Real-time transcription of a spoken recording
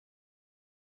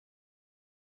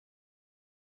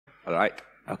All right.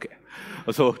 Okay.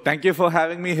 So thank you for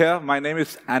having me here. My name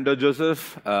is Anto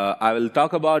Joseph. I will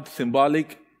talk about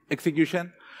symbolic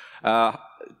execution.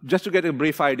 Just to get a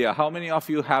brief idea, how many of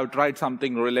you have tried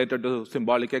something related to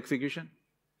symbolic execution?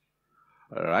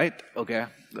 All right. Okay.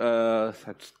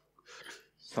 That's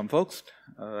some folks.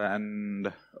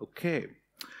 Okay.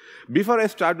 Before I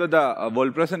start with the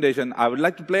whole presentation, I would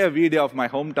like to play a video of my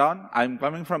hometown. I'm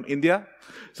coming from India.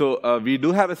 So we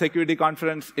do have a security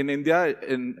conference in India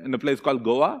in a place called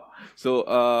Goa. So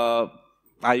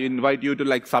I invite you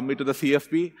to submit to the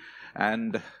CFP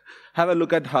and have a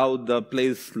look at how the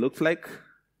place looks like.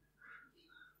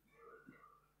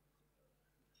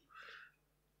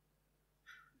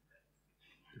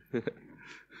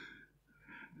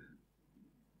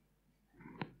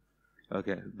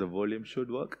 Okay, the volume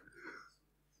should work.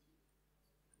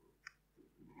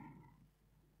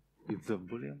 Is the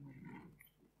volume?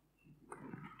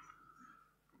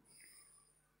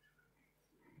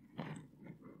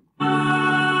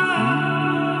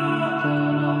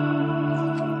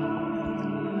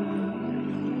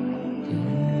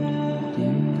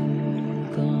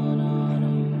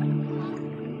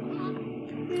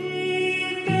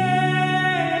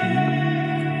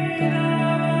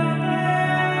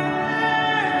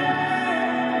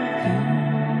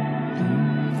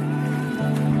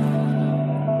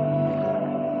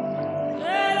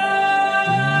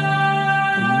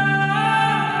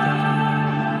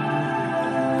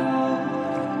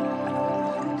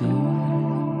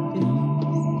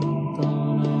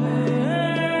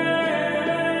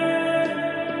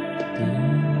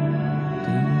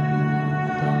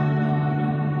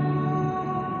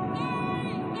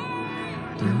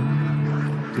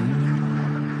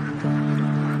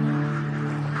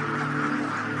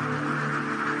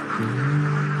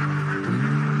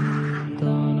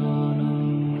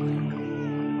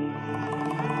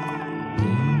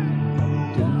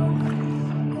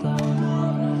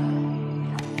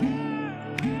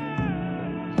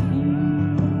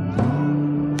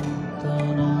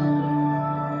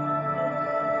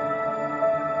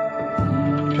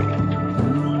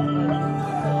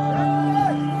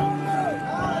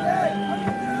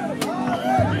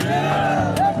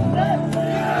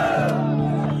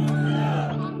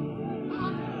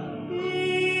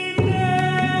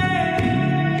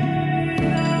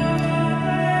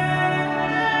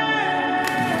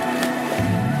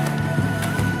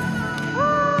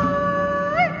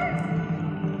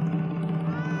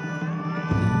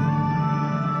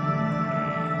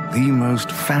 The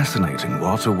most fascinating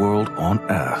water world on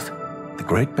Earth, the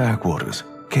Great Backwaters,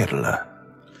 KLEE.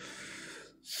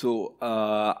 So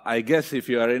I guess if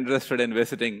you are interested in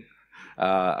visiting,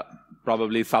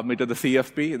 probably submit to the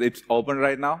CFP. It's open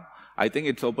right now. I think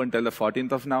it's open till the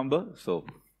 14th of November. So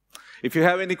if you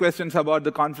have any questions about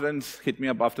the conference, hit me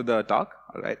up after the talk.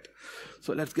 All right.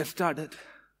 So let's get started.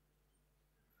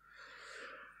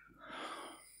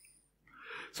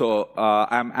 So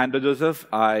I'm Anto Joseph.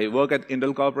 I work at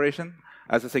Intel Corporation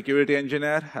as a security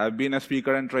engineer. I've been a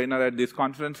speaker and trainer at these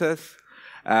conferences.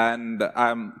 And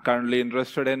I'm currently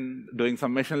interested in doing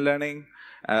some machine learning.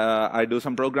 I do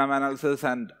some program analysis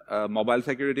and mobile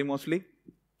security mostly.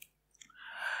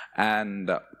 And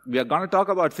we are going to talk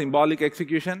about symbolic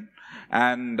execution,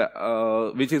 and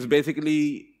which is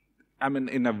basically,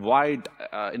 in a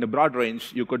broad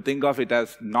range, you could think of it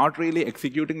as not really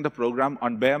executing the program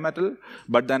on bare metal,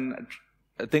 but then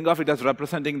think of it as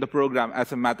representing the program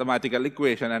as a mathematical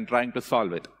equation and trying to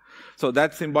solve it. So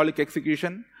that's symbolic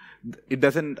execution. It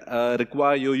doesn't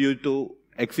require you to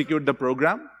execute the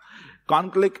program.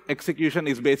 Conclick execution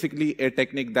is basically a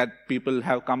technique that people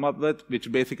have come up with,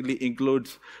 which basically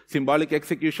includes symbolic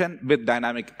execution with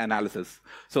dynamic analysis.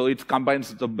 So it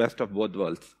combines the best of both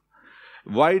worlds.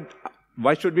 Why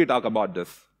should we talk about this?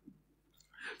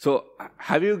 So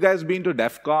have you guys been to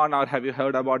DEF CON or have you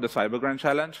heard about the Cybercrime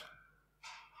Challenge?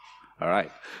 All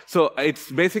right. So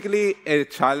it's basically a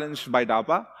challenge by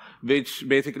DARPA, which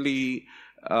basically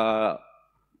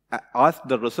asked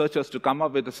the researchers to come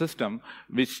up with a system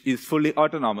which is fully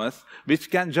autonomous, which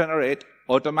can generate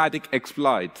automatic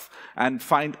exploits and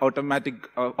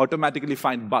automatically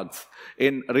find bugs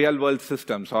in real-world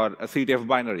systems or CTF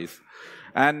binaries.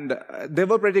 And they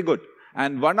were pretty good.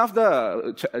 And one of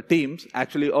the teams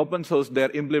actually open sourced their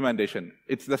implementation.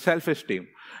 It's the Selfish team.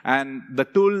 And the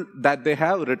tool that they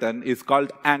have written is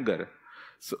called angr,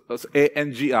 so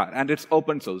ANGR, and it's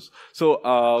open source.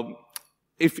 So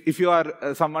if you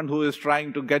are someone who is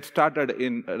trying to get started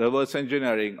in reverse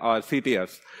engineering or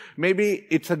CTFs, maybe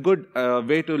it's a good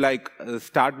way to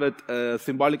start with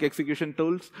symbolic execution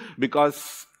tools,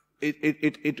 because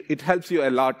it helps you a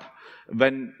lot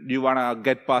when you want to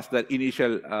get past that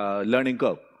initial learning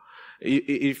curve.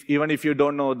 Even if you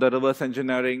don't know the reverse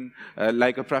engineering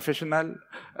like a professional,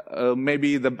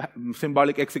 maybe the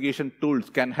symbolic execution tools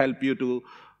can help you to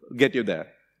get you there.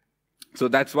 So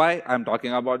that's why I'm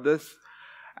talking about this.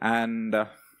 And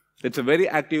it's a very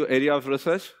active area of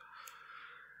research.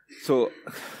 So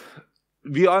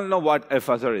we all know what a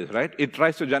fuzzer is, right? It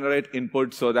tries to generate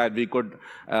input so that we could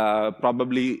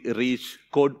probably reach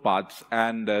code paths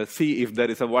and see if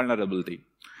there is a vulnerability.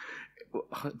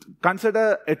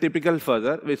 Consider a typical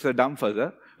fuzzer, which is a dumb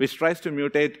fuzzer, which tries to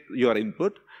mutate your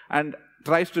input and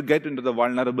tries to get into the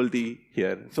vulnerability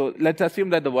here. So let's assume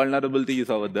that the vulnerability is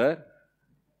over there,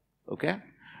 okay?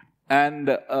 And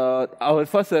our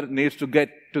fuzzer needs to get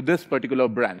to this particular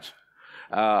branch.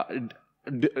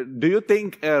 Do you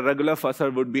think a regular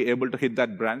fuzzer would be able to hit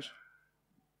that branch?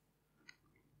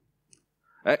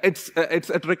 It's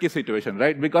a tricky situation,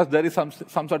 right? Because there is some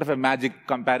sort of a magic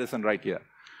comparison right here.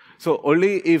 So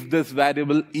only if this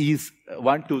variable is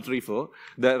 1, 2, 3, 4,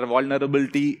 the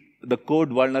vulnerability, the code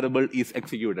vulnerable is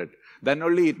executed. Then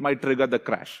only it might trigger the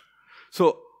crash.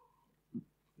 So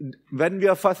when we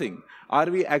are fuzzing, are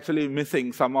we actually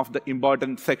missing some of the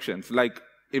important sections? Like,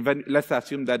 let's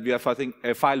assume that we are fuzzing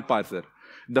a file parser.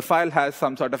 The file has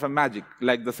some sort of a magic,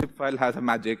 like the zip file has a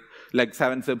magic, like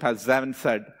 7zip has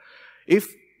 7z.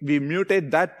 If we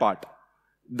mutate that part,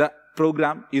 the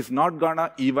program is not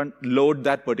gonna even load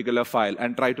that particular file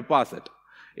and try to parse it.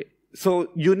 So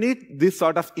you need this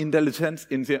sort of intelligence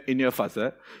in your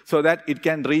fuzzer so that it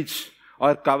can reach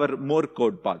or cover more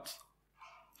code paths.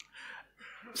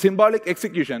 Symbolic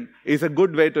execution is a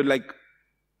good way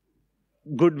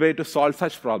to solve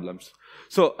such problems.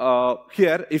 So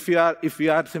here, if we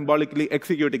are symbolically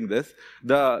executing this,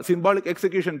 the symbolic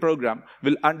execution program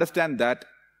will understand that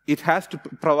it has to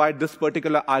provide this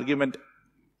particular argument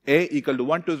A equal to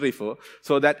 1, 2, 3, 4,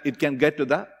 so that it can get to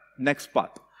the next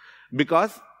path.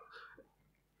 Because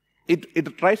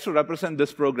it tries to represent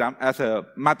this program as a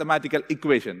mathematical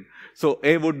equation. So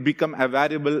A would become a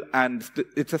variable, and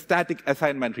it's a static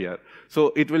assignment here.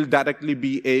 So it will directly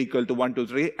be A equal to 1, 2,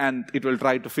 3, and it will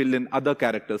try to fill in other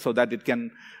characters so that it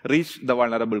can reach the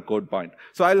vulnerable code point.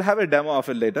 So I'll have a demo of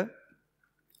it later.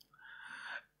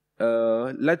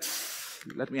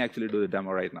 Let me actually do the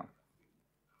demo right now.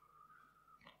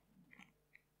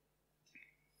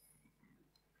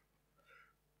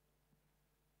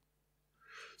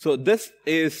 So this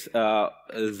is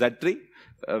Z3,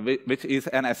 which is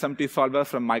an SMT solver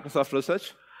from Microsoft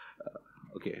Research.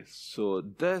 Okay, so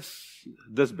this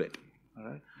bit, all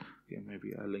right? Okay,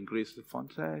 maybe I'll increase the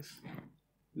font size.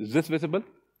 Is this visible?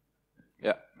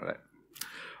 Yeah, all right.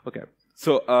 Okay,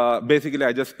 so basically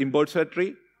I just import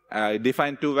Z3, I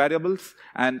define 2 variables,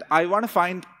 and I want to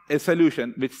find a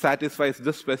solution which satisfies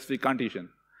this specific condition,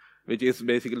 which is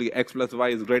basically x plus y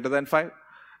is greater than 5.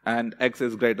 And x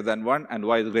is greater than 1, and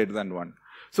y is greater than 1.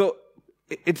 So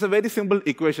it's a very simple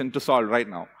equation to solve right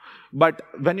now. But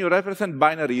when you represent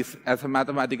binaries as a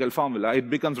mathematical formula, it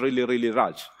becomes really, really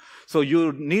large. So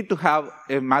you need to have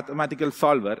a mathematical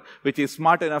solver which is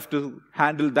smart enough to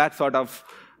handle that sort of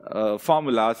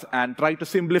formulas and try to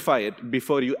simplify it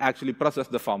before you actually process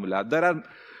the formula. There are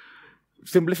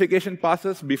simplification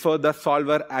passes before the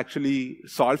solver actually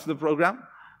solves the program.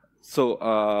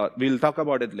 So we'll talk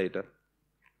about it later.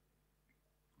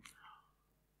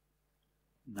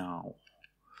 Now,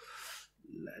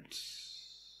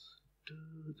 let's do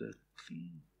the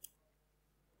thing.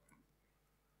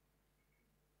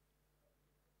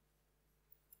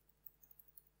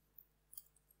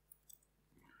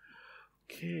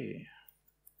 Okay.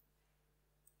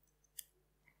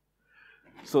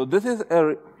 So this is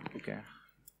a, okay.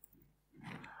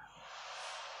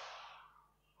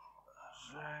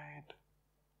 Right.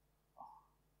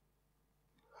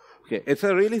 Okay, it's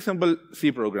a really simple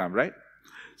C program, right?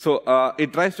 So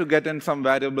it tries to get in some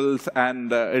variables,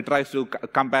 and it tries to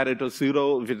compare it to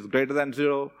 0 if it is greater than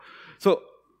 0. So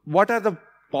what are the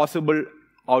possible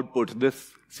outputs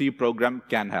this C program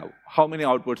can have? How many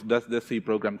outputs does this C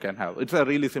program can have? It's a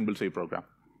really simple C program.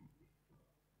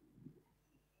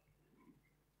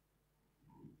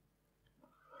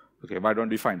 Okay, why don't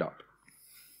we find out?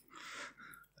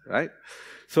 Right?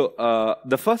 So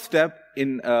the first step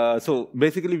in, so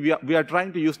basically we are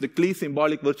trying to use the KLEE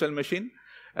symbolic virtual machine.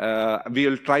 We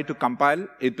will try to compile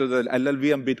it to the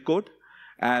LLVM bitcode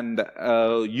and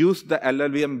use the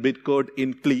LLVM bitcode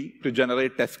in KLEE to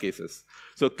generate test cases.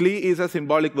 So KLEE is a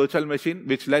symbolic virtual machine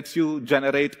which lets you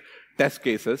generate test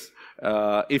cases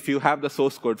if you have the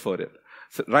source code for it.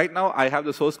 So right now, I have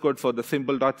the source code for the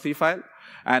simple.c file,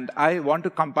 and I want to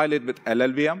compile it with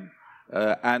LLVM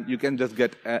and you can just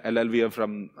get LLVM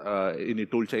from any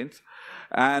tool chains.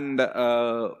 And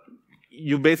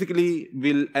you basically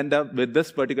will end up with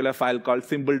this particular file called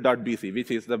symbol.bc,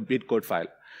 which is the bitcode file.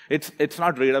 It's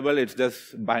not readable, it's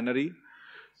just binary.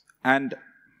 And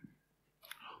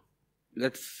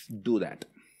let's do that.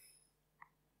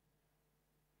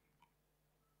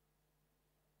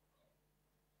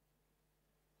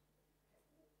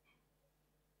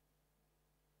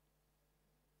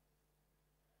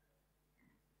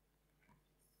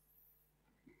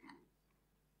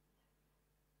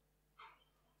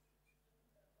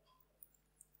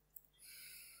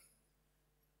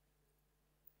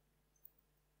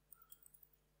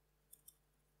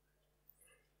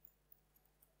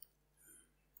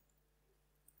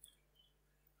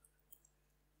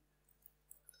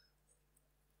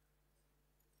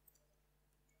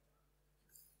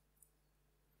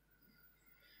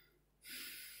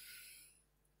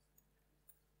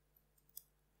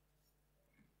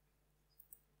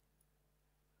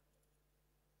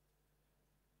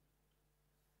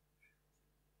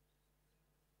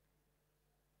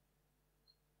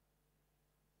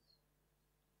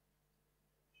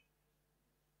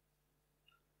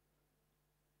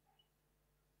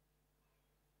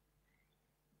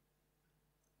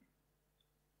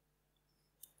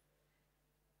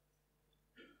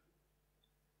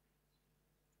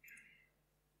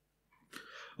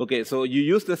 Okay, so you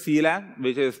use the CLang,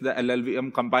 which is the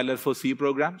LLVM compiler for C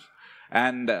programs,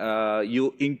 and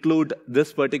you include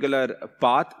this particular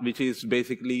path, which is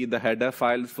basically the header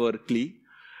file for KLEE,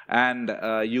 and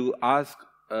you ask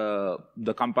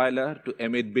the compiler to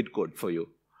emit bitcode for you.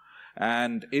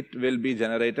 And it will be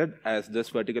generated as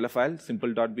this particular file,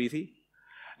 simple.bc.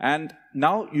 And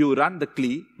now you run the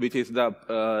KLEE, which is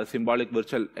the symbolic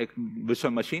virtual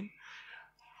machine,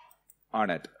 on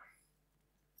it.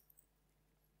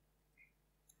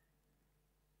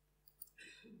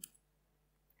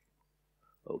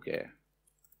 Okay.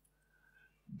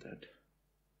 That.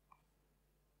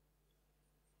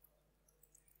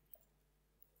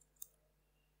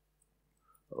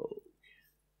 Oh.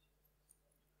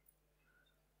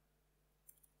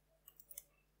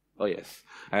 Oh yes,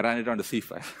 I ran it on the C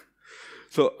file.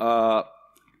 So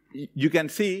you can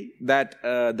see that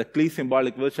the KLEE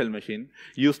symbolic virtual machine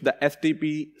used the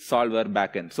STP solver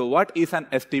backend. So what is an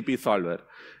STP solver?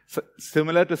 So,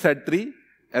 similar to SED3,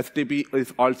 STP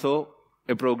is also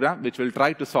a program which will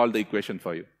try to solve the equation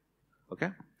for you. Okay?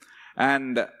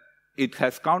 And it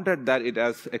has counted that it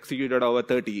has executed over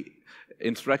 30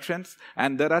 instructions,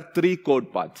 and there are 3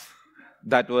 code paths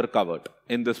that were covered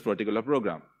in this particular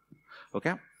program.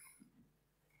 Okay?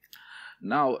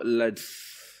 Now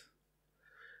let's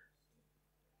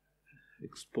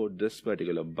export this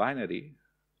particular binary,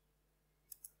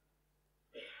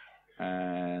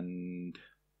 and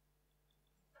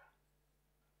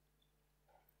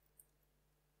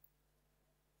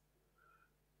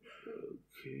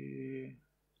okay.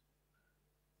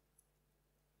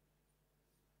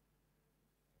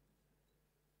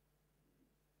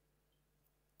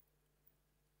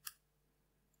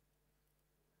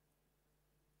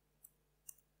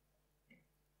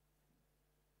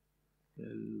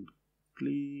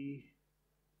 KLEE.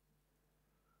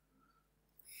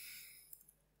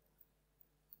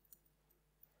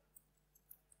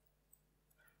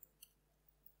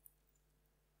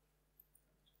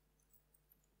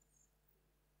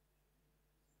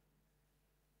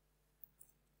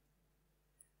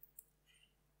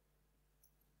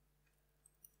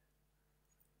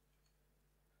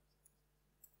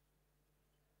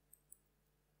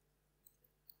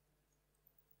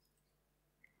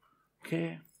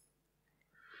 Okay.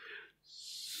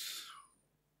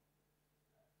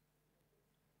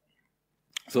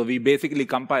 So we basically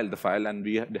compiled the file, and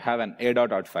we have an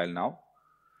a.out file now.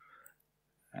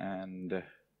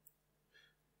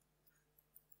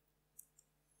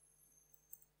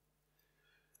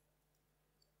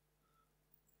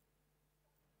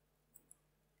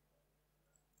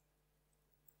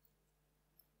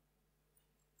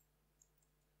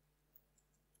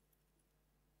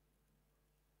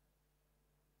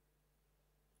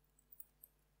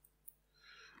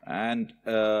 And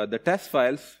the test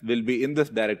files will be in this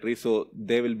directory, so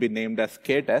they will be named as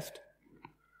ktest.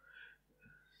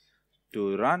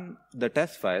 To run the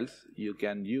test files, you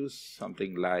can use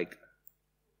something like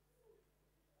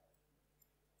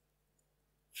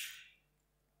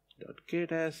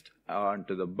 .ktest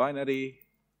onto the binary.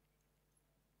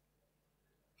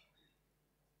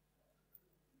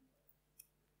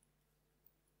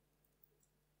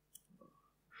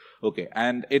 Okay,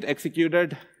 and it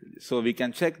executed, so we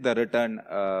can check the return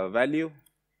value.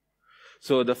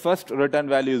 So the first return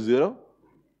value is 0.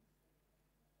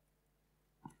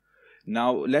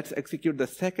 Now let's execute the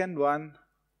second one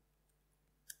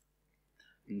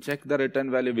and check the return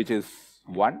value, which is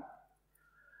 1.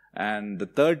 And the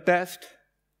third test,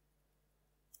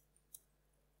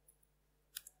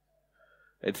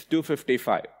 it's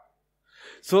 255.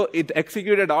 So it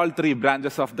executed all 3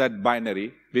 branches of that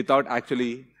binary without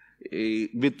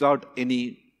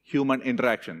any human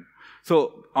interaction.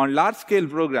 So on large-scale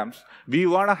programs, we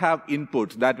want to have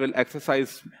inputs that will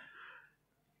exercise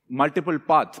multiple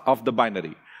parts of the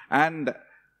binary. And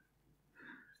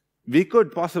we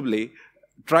could possibly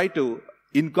try to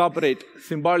incorporate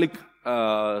symbolic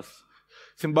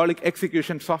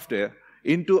execution software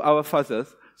into our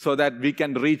fuzzers so that we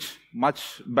can reach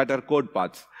much better code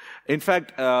paths. In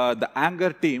fact, the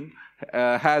angr team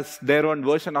has their own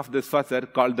version of this fuzzer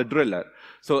called the driller.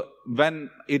 So when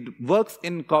it works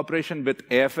in cooperation with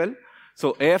AFL,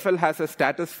 so AFL has a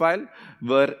status file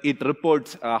where it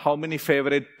reports how many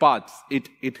favorite paths it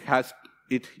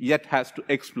yet has to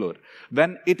explore.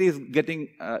 When it is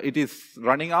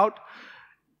running out,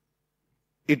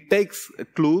 it takes a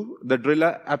clue, the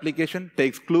driller application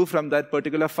takes clue from that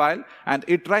particular file, and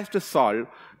it tries to solve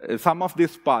some of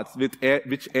these paths which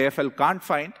AFL can't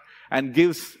find, and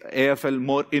gives AFL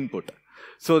more input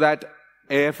so that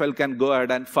AFL can go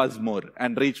ahead and fuzz more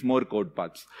and reach more code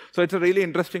paths. So it's a really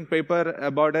interesting paper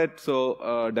about it,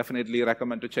 so definitely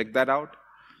recommend to check that out.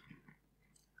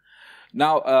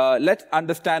 Now, let's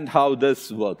understand how this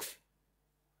works.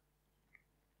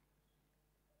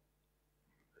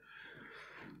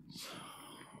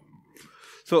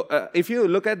 So if you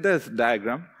look at this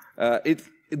diagram,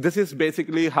 this is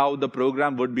basically how the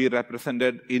program would be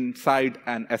represented inside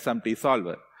an SMT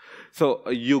solver. So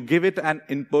you give it an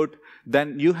input,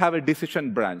 then you have a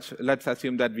decision branch. Let's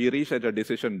assume that we reach at a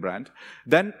decision branch.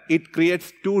 Then it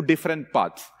creates 2 different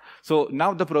paths. So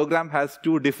now the program has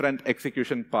 2 different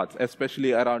execution paths,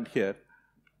 especially around here.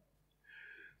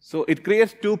 So it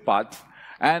creates 2 paths.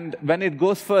 And when it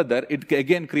goes further, it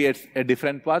again creates a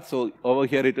different path. So over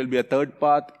here, it will be a 3rd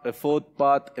path, a 4th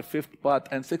path, a 5th path,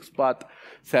 and 6th path,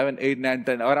 7, 8, 9,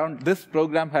 10. Around this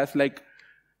program has like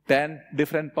 10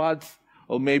 different paths,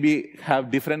 or maybe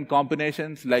have different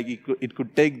combinations. Like it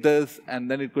could take this, and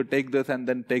then it could take this, and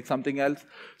then take something else.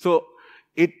 So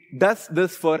it does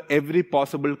this for every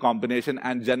possible combination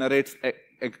and generates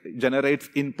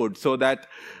input so that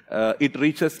it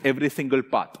reaches every single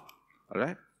path. All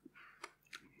right?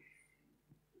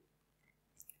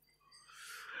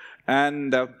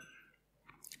 And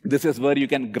this is where you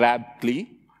can grab KLEE.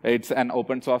 It's an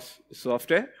open source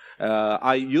software.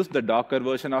 I use the Docker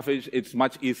version of it. It's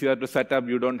much easier to set up.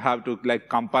 You don't have to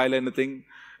compile anything.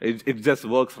 It just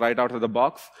works right out of the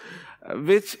box,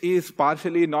 which is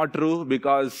partially not true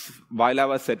because while I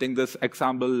was setting this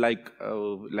example like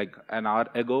an hour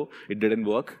ago, it didn't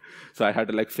work. So I had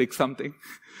to fix something.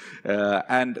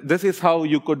 And this is how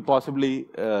you could possibly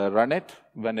run it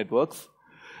when it works.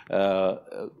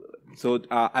 So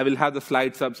I will have the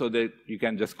slides up so that you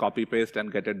can just copy paste and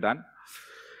get it done.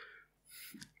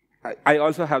 I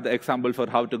also have the example for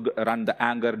how to run the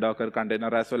angr Docker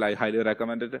container as well. I highly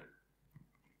recommend it.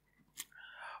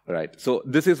 All right. So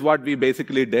this is what we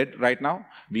basically did right now.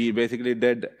 We basically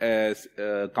did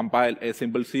compile a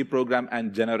simple C program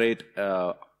and generate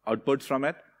outputs from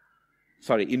it.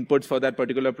 Sorry, inputs for that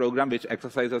particular program, which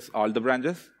exercises all the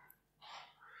branches.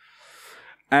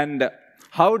 And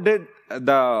how did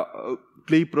the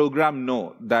KLEE program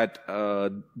know that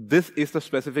this is the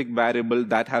specific variable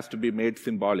that has to be made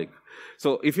symbolic?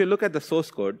 So if you look at the source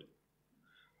code,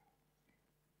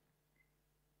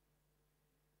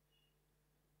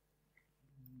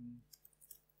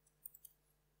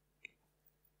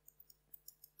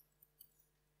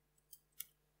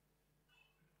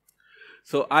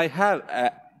 so I have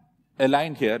a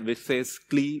line here which says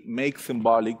KLEE make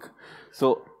symbolic.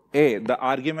 So the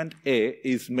argument A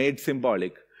is made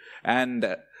symbolic,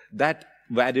 and that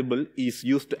variable is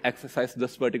used to exercise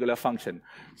this particular function.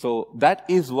 So that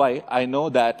is why I know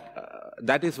that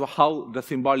that is how the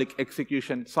symbolic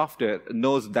execution software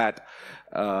knows that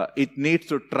it needs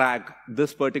to track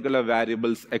this particular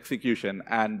variable's execution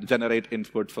and generate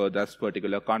input for this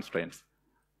particular constraints.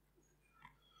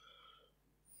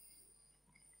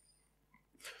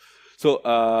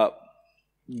 So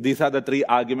these are the 3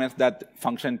 arguments that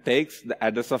function takes: the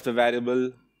address of the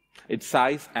variable, its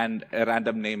size, and a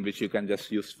random name which you can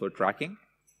just use for tracking.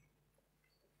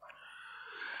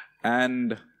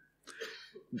 And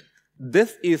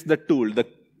this is the tool. The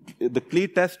KLEE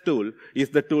test tool is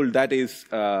the tool that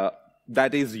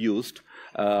is used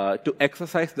to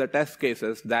exercise the test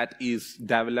cases that is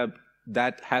developed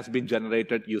that has been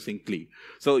generated using KLEE.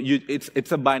 So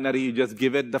it's a binary. You just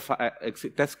give it the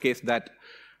test case that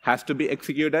has to be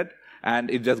executed, and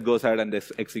it just goes ahead and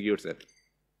executes it.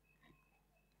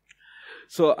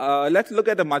 So let's look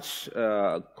at a much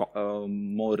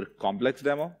more complex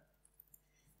demo.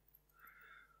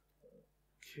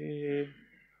 Okay.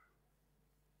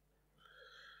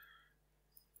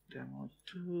 Demo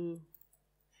 2.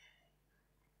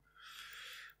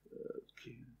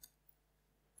 Okay.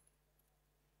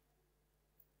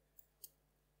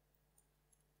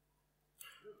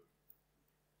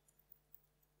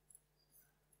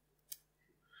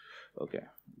 Okay,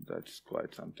 that's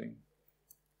quite something.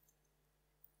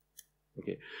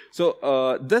 Okay,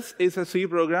 so this is a C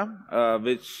program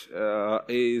which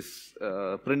is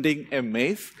printing a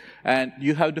maze, and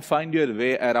you have to find your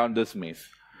way around this maze.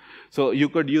 So you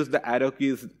could use the arrow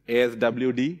keys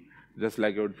ASWD, just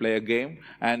like you would play a game,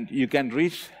 and you can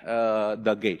reach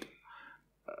the gate.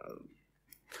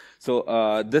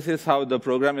 So this is how the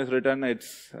program is written.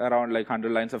 It's around like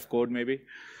 100 lines of code maybe.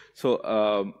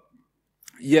 So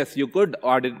yes, you could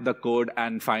audit the code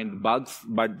and find bugs,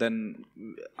 but then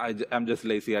I'm just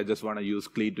lazy. I just want to use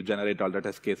KLEE to generate all the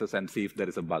test cases and see if there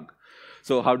is a bug.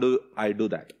 So how do I do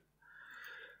that?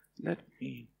 Let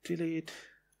me delete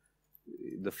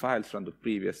the files from the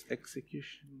previous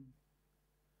execution.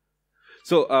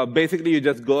 So basically, you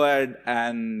just go ahead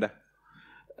and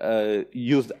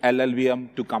use the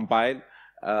LLVM to compile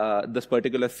this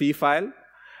particular C file.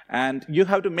 And you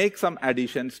have to make some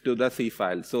additions to the C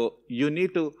file. So you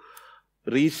need to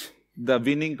reach the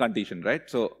winning condition, right?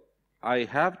 So I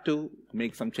have to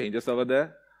make some changes over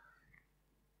there.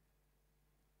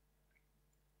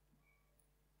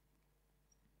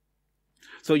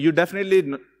 So you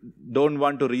definitely don't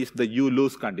want to reach the you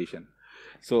lose condition.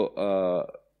 So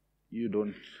you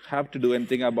don't have to do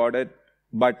anything about it.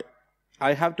 But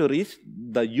I have to reach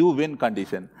the you win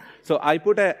condition. So I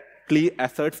put a KLEE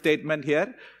assert statement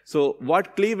here. So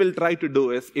what KLEE will try to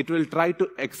do is it will try to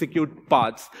execute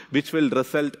paths which will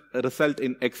result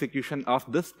in execution of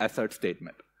this assert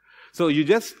statement. So you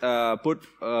just put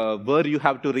where you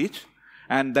have to reach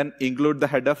and then include the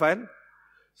header file.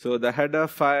 So the header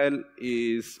file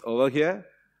is over here.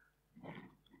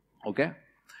 Okay.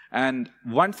 And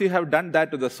once you have done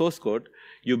that to the source code,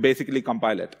 you basically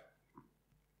compile it.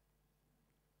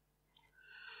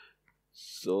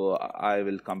 So I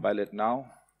will compile it now.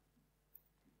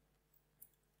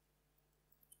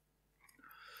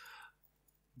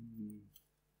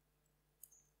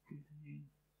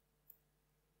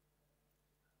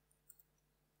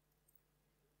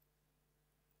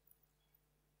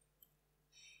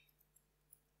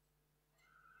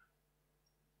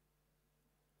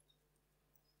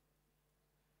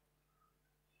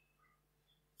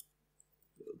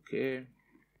 Okay.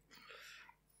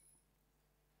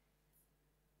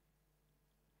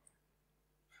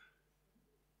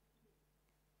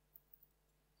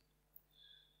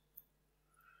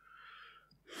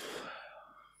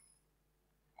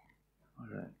 All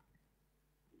right.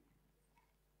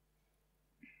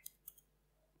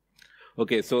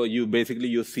 Okay, so you basically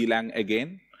use CLang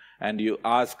again, and you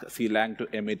ask CLang to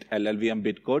emit LLVM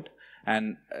bitcode,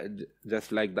 and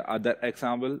just like the other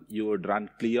example, you would run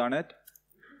KLEE on it.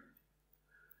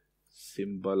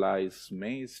 Symbolize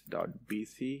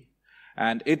maze.bc,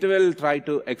 and it will try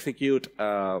to execute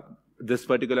this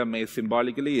particular maze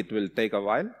symbolically. It will take a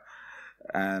while,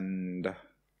 and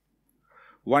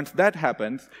once that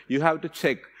happens, you have to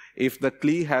check if the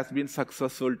KLEE has been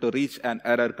successful to reach an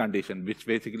error condition, which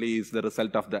basically is the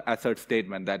result of the assert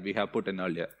statement that we have put in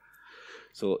earlier.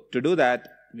 So to do that,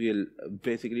 we'll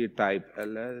basically type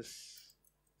ls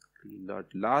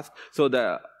KLEE.last. So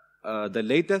the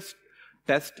latest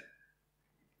test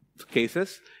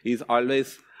cases is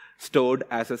always stored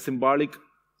as a symbolic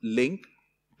link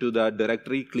to the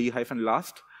directory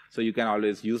KLEE-last. So you can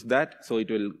always use that. So it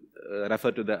will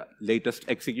refer to the latest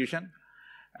execution.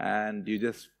 And you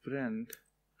just print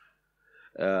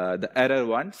the error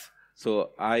once.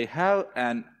 So I have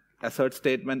an assert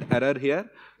statement error here.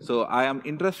 So I am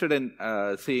interested in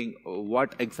seeing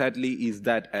what exactly is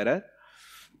that error.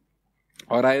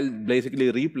 Or I'll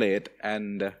basically replay it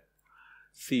and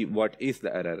see what is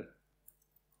the error.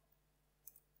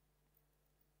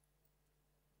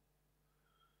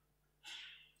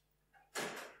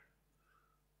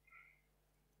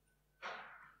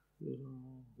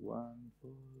 One,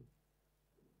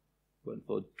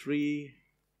 4, 3.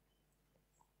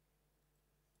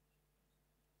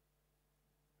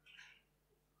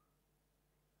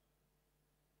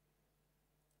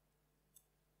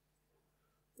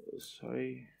 Oh,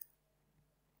 sorry.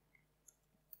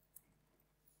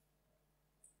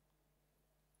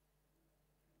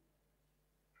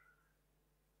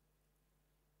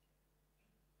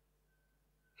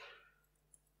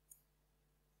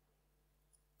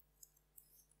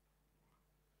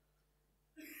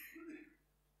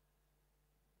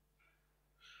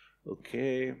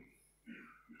 Okay.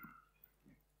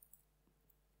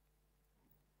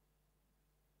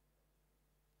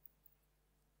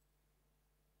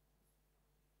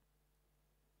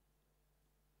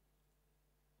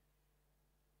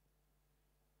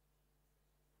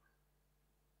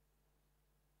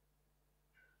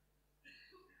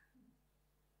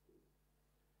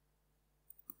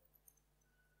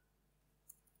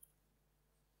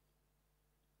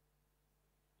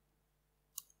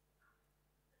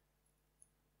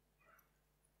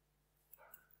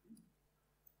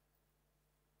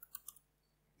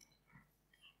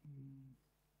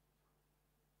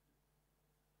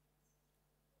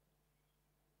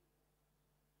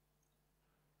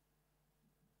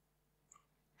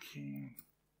 Okay.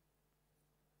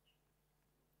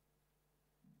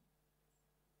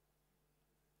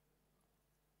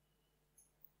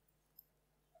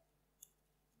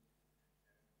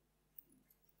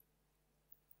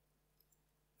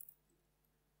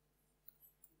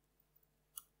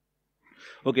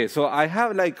 Okay, so I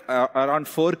have like around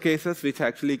 4 cases which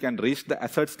actually can reach the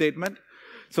assert statement.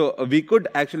 So we could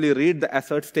actually read the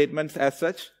assert statements as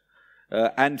such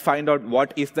and find out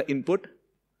what is the input.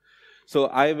 So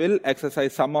I will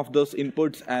exercise some of those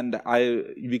inputs, and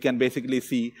we can basically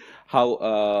see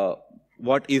how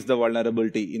what is the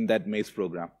vulnerability in that maze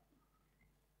program.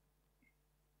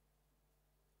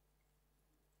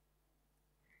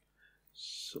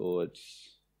 So it's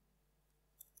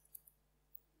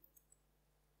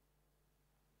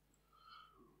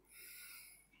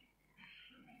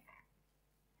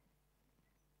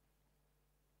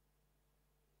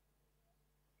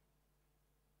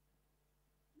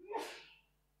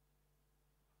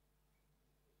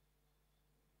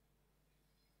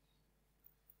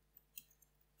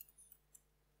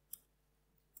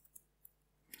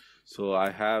so I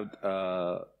have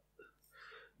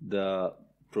the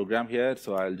program here,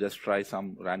 so I'll just try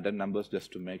some random numbers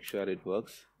just to make sure it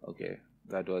works. Okay,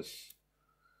 that was,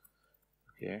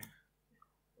 okay.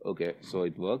 Okay, so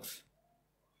it works.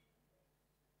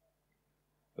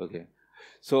 Okay,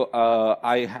 so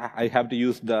I have to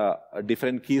use the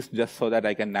different keys just so that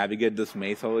I can navigate this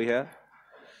maze over here.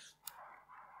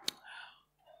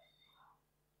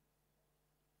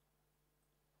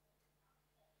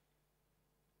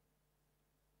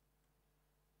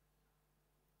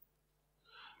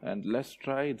 And let's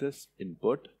try this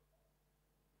input.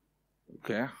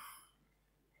 Okay.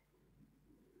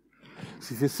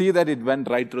 So you see that it went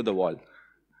right through the wall.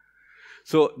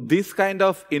 So these kind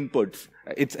of inputs,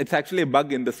 it's actually a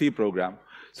bug in the C program.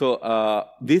 So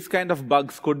these kind of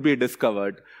bugs could be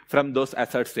discovered from those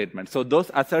assert statements. So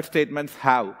those assert statements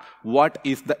have what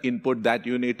is the input that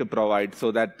you need to provide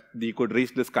so that you could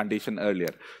reach this condition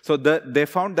earlier. So they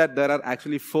found that there are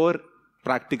actually 4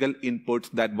 practical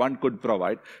inputs that one could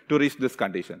provide to reach this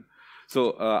condition.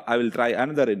 So I will try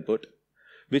another input,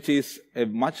 which is a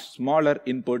much smaller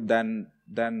input than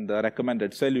the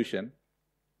recommended solution.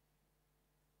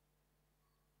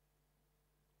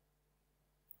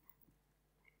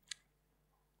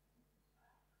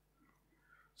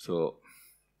 So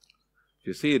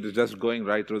you see it is just going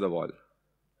right through the wall.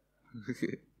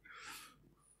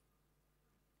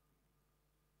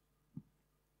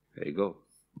 There you go.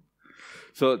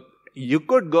 So you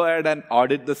could go ahead and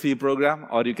audit the C program,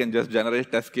 or you can just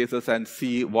generate test cases and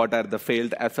see what are the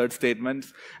failed assert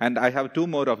statements. And I have 2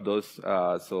 more of those,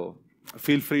 so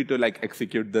feel free to like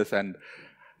execute this and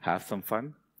have some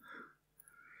fun.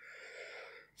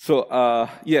 So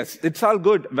yes, it's all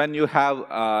good when you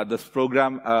have this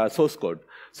program source code.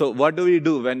 So what do we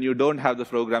do when you don't have the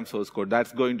program source code?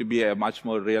 That's going to be a much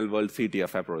more real-world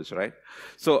CTF approach, right?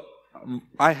 So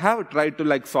I have tried to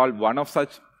like solve one of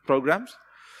such programs.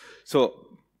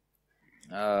 So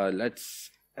let's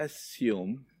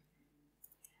assume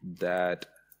that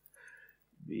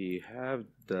we have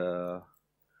the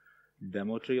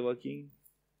demo tree working.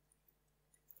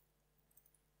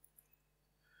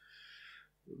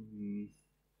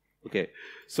 Okay,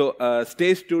 so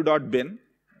stage2.bin,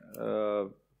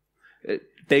 it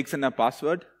takes in a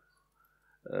password.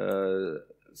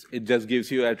 It just gives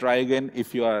you a try again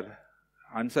if you are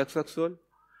unsuccessful.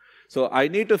 So I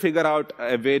need to figure out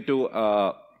a way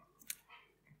to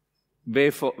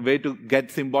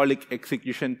get symbolic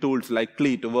execution tools like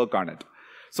KLEE to work on it.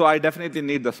 So I definitely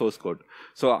need the source code.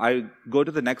 So I go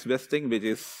to the next best thing, which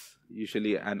is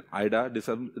usually an IDA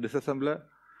disassembler.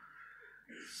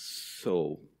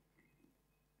 So,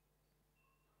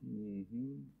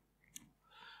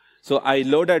 so I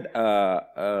loaded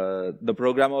the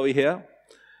program over here.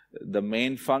 The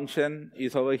main function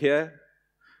is over here.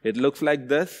 It looks like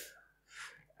this.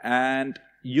 And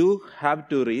you have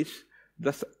to reach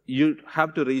you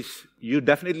have to reach, you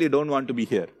definitely don't want to be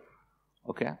here.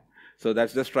 Okay? So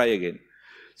let's just try again.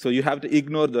 So you have to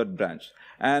ignore that branch.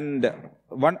 And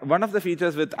one of the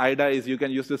features with IDA is you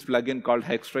can use this plugin called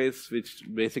hextrace, which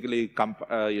basically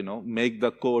make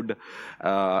the code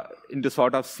into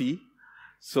sort of C.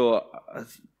 So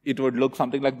it would look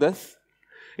something like this.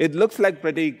 It looks like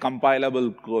pretty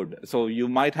compilable code. So you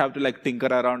might have to like tinker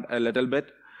around a little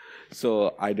bit.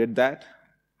 So I did that.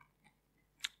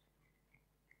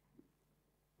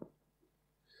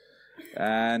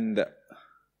 And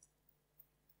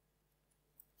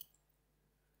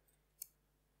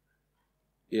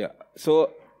yeah,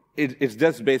 so it's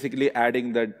just basically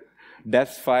adding the des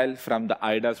file from the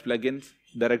IDA's plugins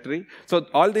directory. So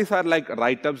all these are like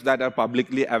write-ups that are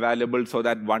publicly available so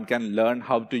that one can learn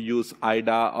how to use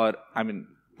IDA or,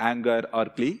 angr or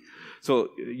KLEE. So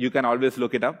you can always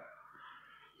look it up.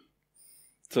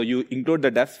 So you include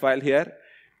the des file here.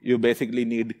 You basically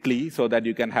need KLEE so that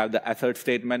you can have the assert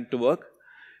statement to work.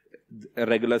 A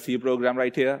regular C program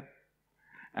right here.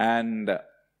 And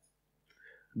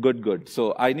good.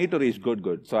 So I need to reach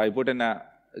good. So I put in a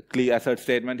KLEE assert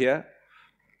statement here.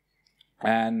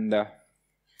 And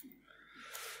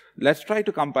let's try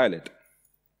to compile it.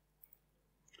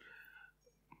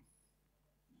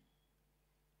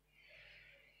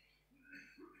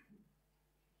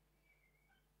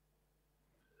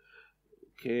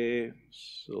 Okay,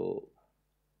 so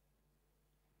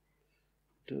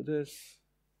do this.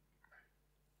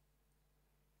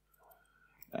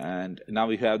 And now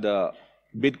we have the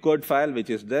bitcode file, which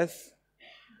is this.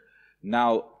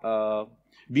 Now,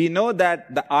 we know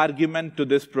that the argument to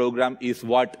this program is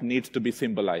what needs to be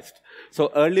symbolized.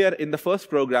 So earlier in the first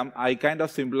program, I kind of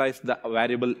symbolized the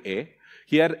variable a.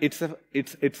 Here, it's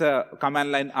a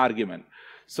command line argument.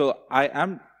 So I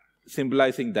am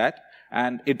symbolizing that.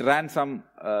 And it ran some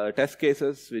test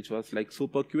cases, which was like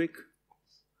super quick.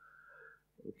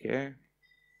 Okay.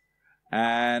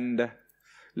 And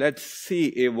let's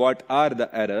see what are the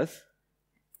errors.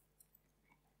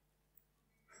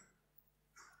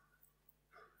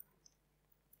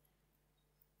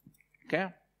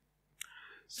 Okay.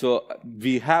 So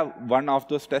we have one of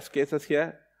those test cases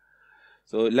here.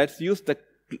 So let's use the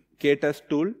ktest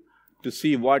tool to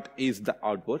see what is the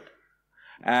output.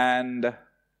 And it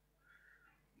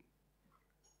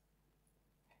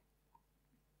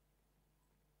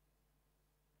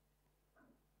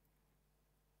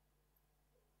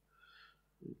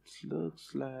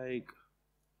looks like,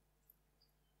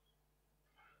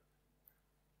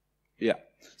 yeah.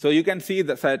 So you can see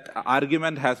that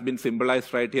argument has been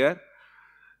symbolized right here.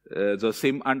 So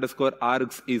sim underscore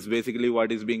args is basically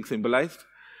what is being symbolized.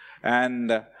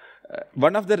 And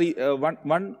one of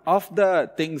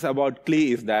the things about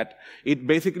KLEE is that it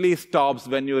basically stops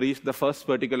when you reach the first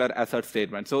particular assert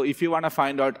statement. So if you want to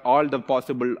find out all the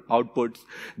possible outputs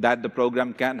that the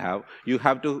program can have, you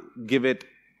have to give it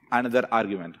another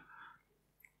argument.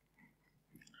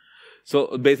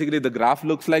 So basically the graph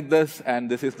looks like this, and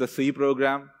this is the C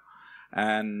program.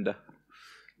 And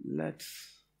let's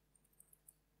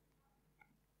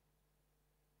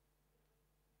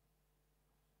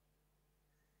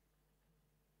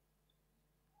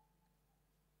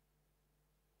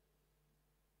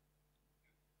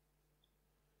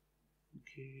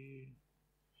okay.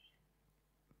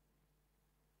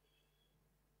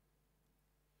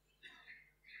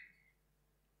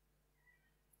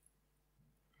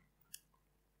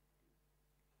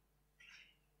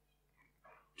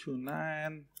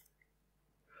 $29.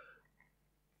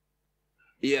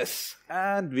 Yes,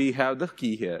 and we have the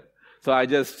key here. So I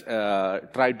just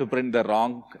tried to print the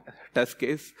wrong test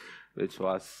case, which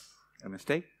was a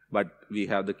mistake, but we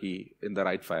have the key in the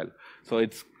right file. So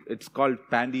it's called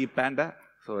Pandy Panda.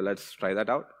 So let's try that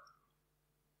out.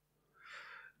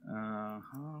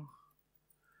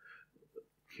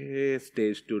 Okay,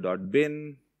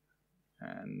 stage2.bin,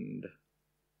 and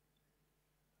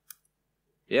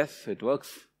yes, it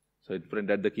works. So it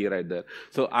printed the key right there.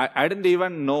 So I didn't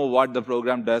even know what the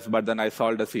program does, but then I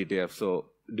solved a CTF.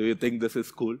 So do you think this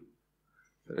is cool?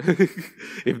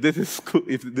 If this is cool,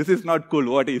 if this is not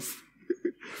cool, what is?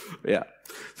 Yeah.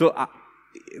 So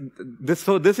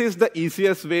this is the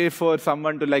easiest way for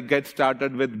someone to like get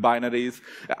started with binaries.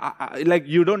 Like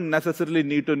you don't necessarily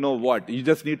need to know what. You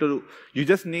just need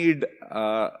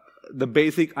the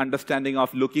basic understanding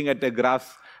of looking at a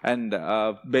graph and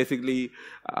basically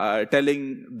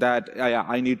telling that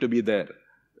I need to be there.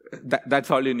 That's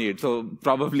all you need. So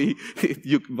probably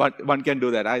one can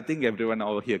do that. I think everyone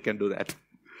over here can do that.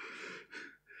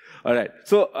 All right.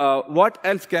 So what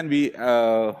else can we?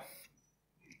 All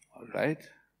right.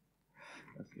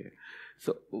 Okay.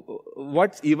 So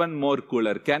what's even more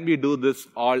cooler? Can we do this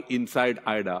all inside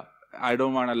IDA? I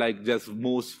don't want to like just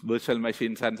move virtual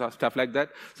machines and stuff like that.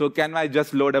 So can I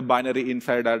just load a binary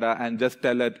inside IDA and just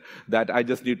tell it that I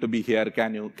just need to be here?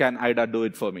 Can IDA do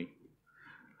it for me?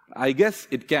 I guess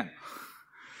it can.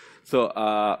 So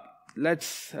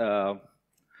let's,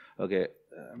 okay,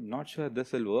 I'm not sure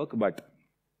this will work, but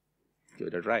give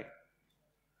it a try.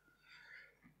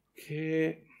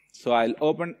 Okay, so I'll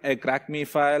open a crackme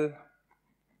file,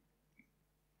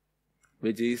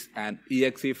 which is an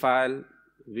exe file,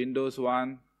 Windows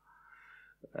 1,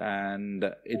 and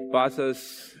it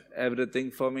passes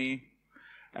everything for me.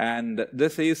 And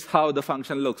this is how the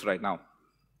function looks right now.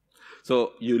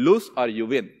 So you lose or you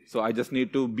win. So I just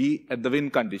need to be at the win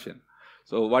condition.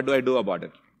 So what do I do about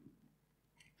it?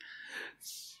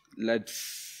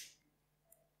 Let's,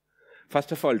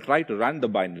 first of all, try to run the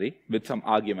binary with some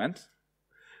arguments.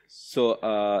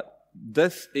 So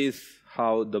this is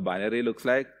how the binary looks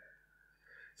like.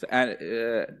 So, and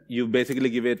you basically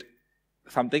give it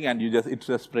something, and it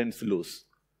just prints loose.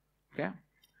 Okay.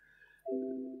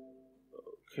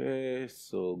 Okay.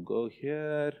 So go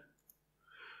here.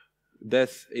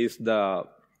 This is the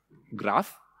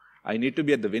graph. I need to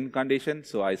be at the win condition,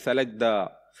 so I select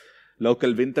the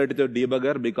local Win32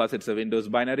 debugger because it's a Windows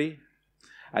binary.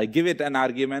 I give it an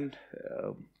argument.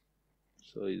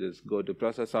 So you just go to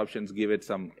process options, give it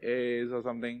some A's or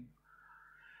something.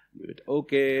 Give it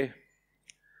OK.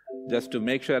 Just to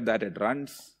make sure that it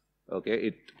runs. Okay,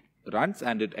 it runs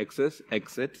and it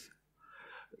exits.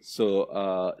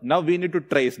 So now we need to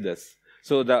trace this.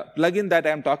 So the plugin that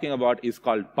I'm talking about is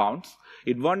called Pounce.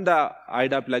 It won the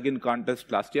IDA plugin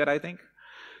contest last year, I think.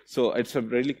 So it's a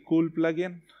really cool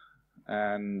plugin.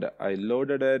 And I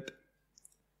loaded it.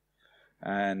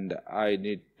 And I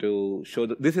need to show,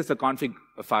 this is the config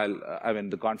file,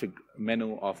 the config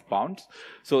menu of Pounce.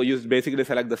 So you basically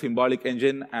select the symbolic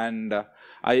engine, and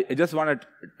I just want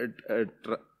to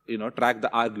track the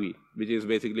argv, which is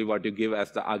basically what you give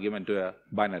as the argument to a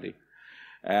binary.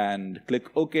 And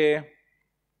click OK.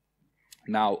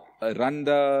 Now run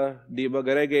the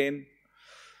debugger again.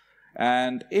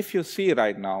 And if you see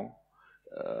right now,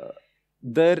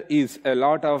 there is a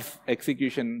lot of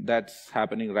execution that's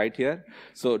happening right here.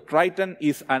 So Triton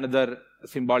is another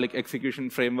symbolic execution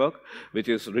framework, which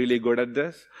is really good at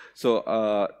this. So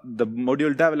the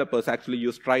module developers actually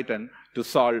use Triton to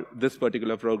solve this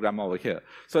particular program over here.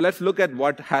 So let's look at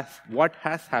what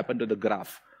has happened to the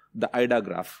graph, the IDA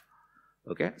graph.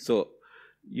 Okay, so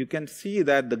you can see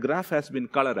that the graph has been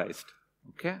colorized.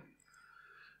 Okay,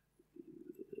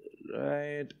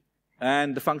 right,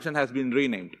 and the function has been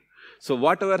renamed. So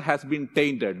whatever has been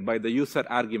tainted by the user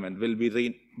argument will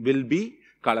be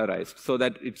colorized so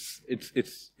that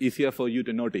it's easier for you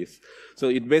to notice. So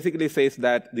it basically says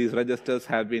that these registers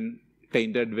have been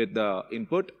tainted with the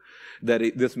input.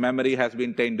 This memory has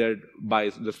been tainted by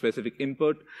the specific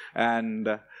input,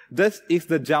 and this is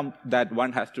the jump that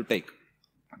one has to take.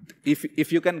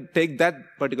 If you can take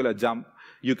that particular jump,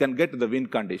 you can get to the win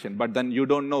condition, but then you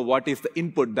don't know what is the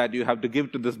input that you have to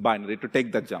give to this binary to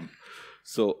take that jump.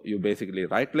 So you basically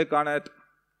right-click on it,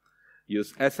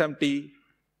 use SMT,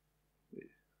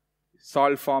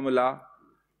 solve formula,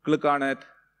 click on it,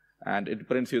 and it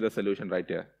prints you the solution right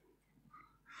here.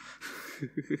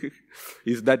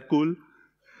 Is that cool?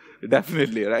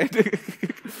 Definitely, right?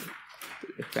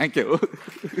 Thank you.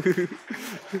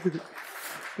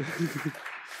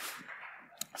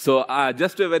 So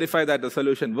just to verify that the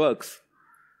solution works,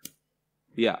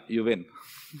 yeah, you win.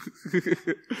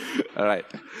 All right.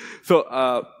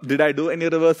 So did I do any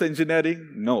reverse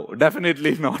engineering? No,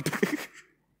 definitely not.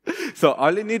 So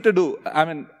all you need to do,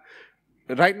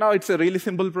 right now it's a really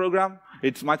simple program.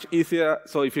 It's much easier.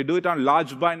 So if you do it on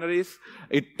large binaries,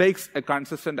 it takes a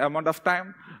consistent amount of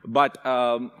time. But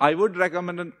I would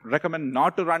recommend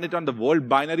not to run it on the whole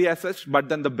binary as such, but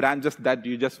then the branches that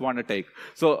you just want to take.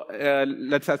 So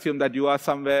let's assume that you are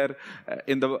somewhere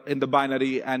in the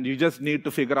binary, and you just need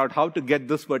to figure out how to get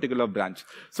this particular branch.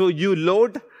 So you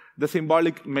load the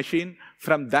symbolic machine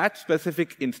from that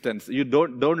specific instance. You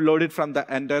don't load it from the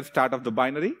entire start of the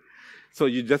binary. So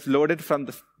you just load it from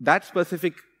that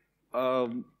specific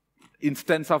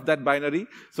instance of that binary.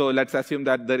 So let's assume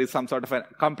that there is some sort of a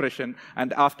compression,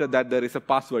 and after that there is a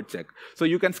password check. So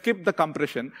you can skip the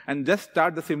compression and just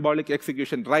start the symbolic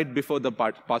execution right before the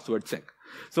password check.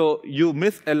 So you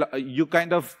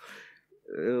kind of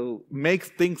makes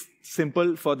things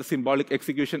simple for the symbolic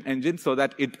execution engine so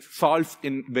that it solves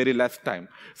in very less time.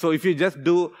 So if you just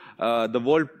do the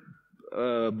whole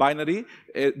binary,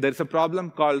 there's a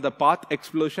problem called the path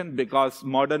explosion, because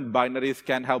modern binaries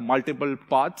can have multiple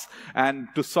paths, and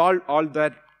to solve all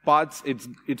that paths,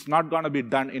 it's not going to be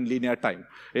done in linear time.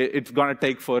 It's going to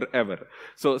take forever.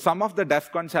 So some of the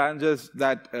DEF CON challenges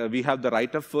that we have the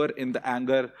write-up for in the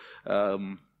angr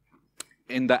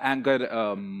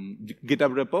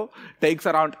GitHub repo takes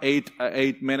around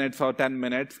 8 minutes or 10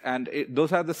 minutes, and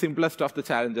those are the simplest of the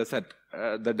challenges.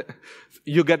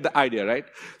 You get the idea, right?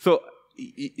 So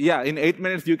yeah, in 8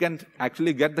 minutes you can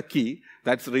actually get the key.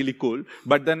 That's really cool.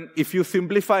 But then if you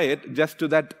simplify it just to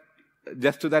that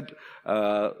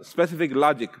specific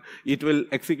logic, it will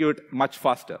execute much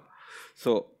faster.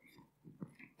 So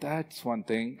that's one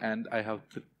thing, and I have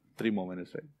 3 more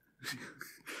minutes, right?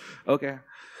 Okay.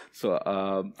 So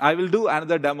I will do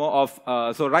another demo of,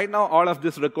 so right now all of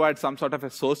this required some sort of a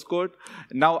source code.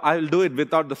 Now I will do it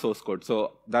without the source code.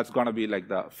 So that's going to be like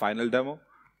the final demo.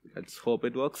 Let's hope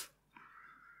it works.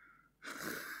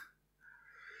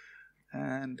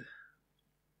 And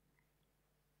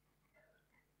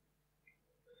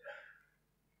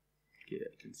okay,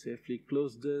 I can safely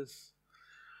close this.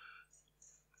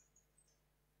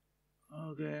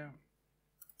 Okay.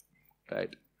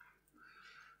 Right.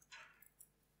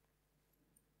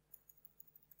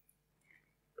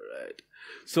 Right.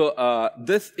 So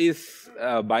this is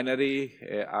binary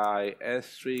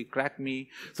IS3 crack me.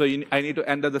 So I need to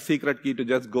enter the secret key to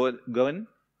just go in.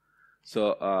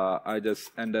 So I just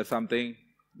enter something.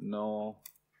 No.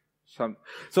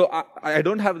 So I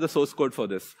don't have the source code for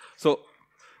this. So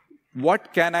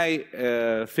what can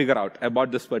I figure out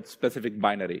about this specific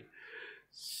binary?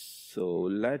 So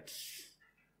let's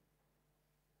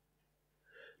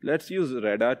use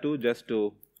radar2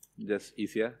 just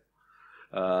easier.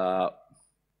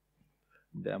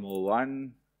 Demo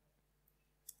 1.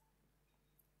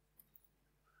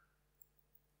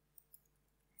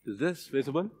 Is this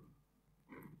visible?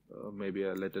 Maybe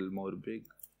a little more big.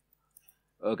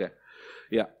 Okay.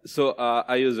 Yeah. So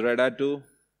I use radar2.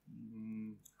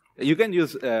 You can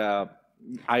use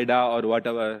IDA or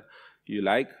whatever you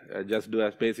like. Just do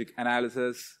a basic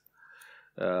analysis.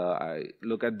 I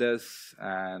look at this,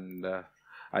 and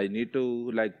I need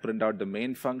to like print out the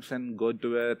main function, go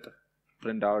to it,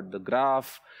 print out the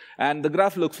graph, and the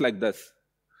graph looks like this.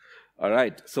 All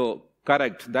right, so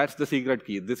correct, that's the secret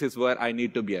key. This is where I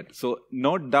need to be at. So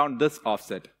note down this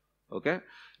offset, okay?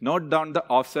 Note down the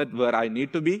offset where I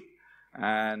need to be,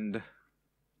 and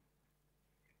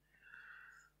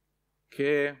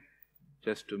okay,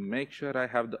 just to make sure I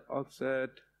have the offset.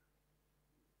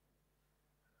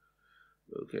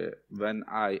 Okay, when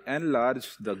I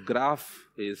enlarge, the graph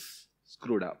is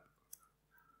screwed up.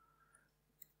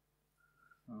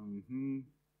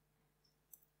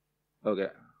 Okay,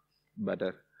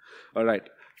 better. All right,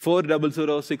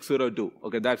 400602.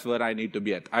 Okay, that's where I need to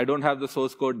be at. I don't have the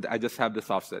source code, I just have this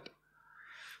offset.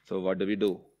 So what do we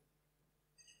do?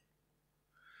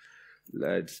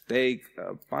 Let's take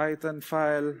a Python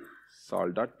file,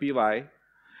 sol.py,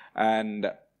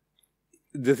 and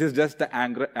this is just the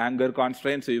angr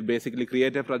constraint. So you basically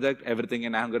create a project. Everything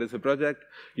in angr is a project.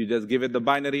 You just give it the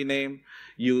binary name.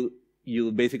 You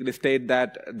basically state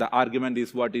that the argument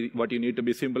is what you need to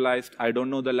be symbolized. I don't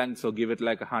know the length, so give it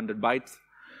like 100 bytes.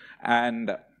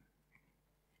 And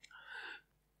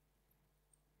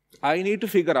I need to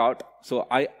figure out, so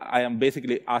I am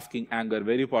basically asking angr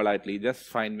very politely, just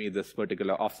find me this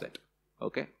particular offset,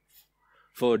 okay,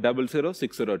 for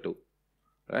 00602,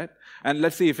 right? And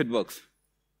let's see if it works.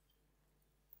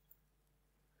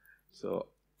 So,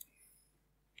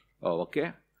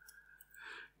 okay.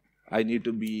 I need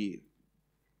to be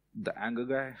the angr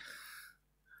guy.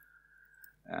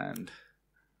 And,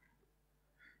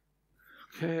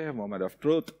 okay, moment of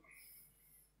truth.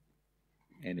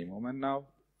 Any moment now.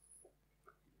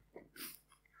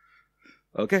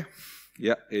 Okay,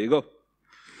 yeah, here you go.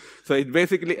 So it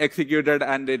basically executed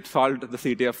and it solved the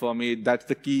CTF for me. That's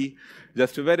the key.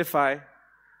 Just to verify,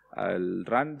 I'll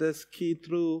run this key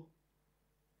through.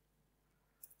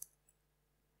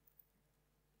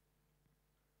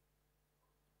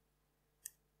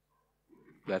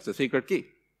 That's the secret key.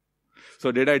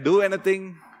 So did I do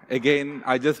anything? Again,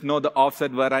 I just know the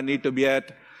offset where I need to be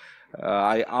at.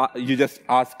 You just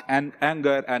ask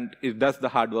angr, and it does the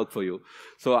hard work for you.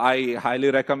 So I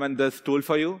highly recommend this tool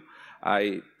for you.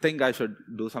 I think I should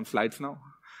do some slides now.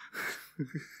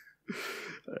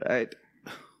 Right.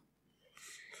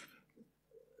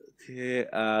 Okay,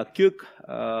 quick.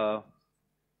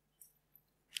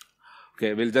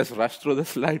 Okay, we'll just rush through the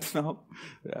slides now.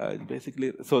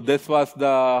 Basically, so this was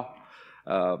the,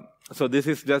 so this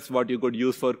is just what you could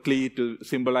use for KLEE to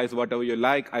symbolize whatever you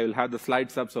like. I will have the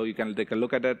slides up so you can take a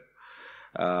look at it.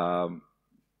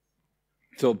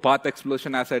 So path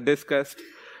explosion, as I discussed,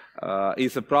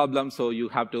 is a problem. So you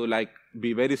have to like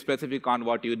be very specific on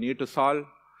what you need to solve.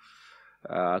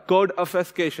 Code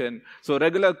obfuscation. So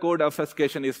regular code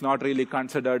obfuscation is not really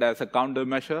considered as a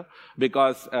countermeasure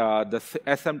because the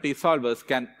SMT solvers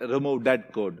can remove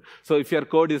that code. So if your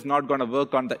code is not going to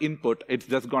work on the input, it's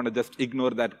just going to just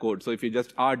ignore that code. So if you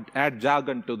just add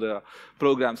jargon to the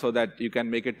program so that you can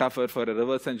make it tougher for a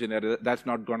reverse engineer, that's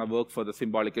not going to work for the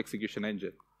symbolic execution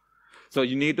engine. So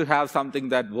you need to have something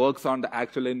that works on the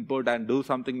actual input and do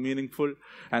something meaningful,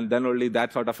 and then only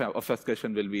that sort of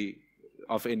obfuscation will be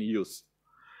of any use.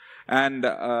 And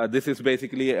this is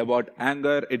basically about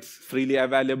angr. It's freely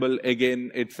available.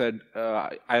 Again, it's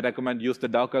I recommend use the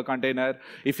Docker container.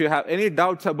 If you have any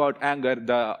doubts about angr,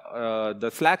 the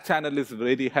Slack channel is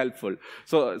very helpful.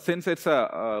 So since it's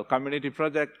a community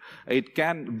project, it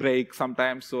can break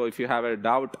sometimes. So if you have a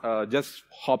doubt, just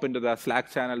hop into the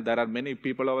Slack channel. There are many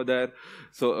people over there,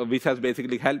 so which has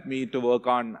basically helped me to work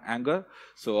on angr.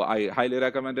 So I highly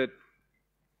recommend it.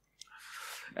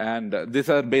 And these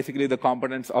are basically the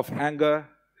components of angr.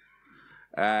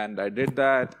 And I did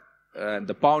that. And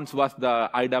the pounds was the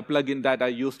IDA plugin that I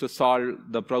used to solve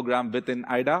the program within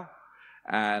IDA.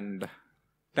 And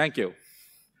thank you.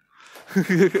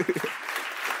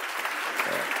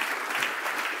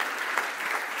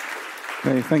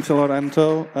 Okay, thanks a lot,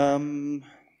 Anto.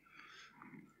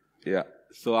 Yeah.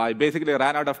 So I basically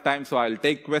ran out of time, so I'll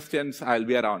take questions. I'll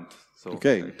be around. So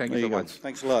okay, thank you so much.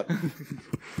 Thanks a lot.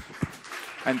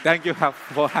 And thank you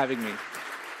for having me.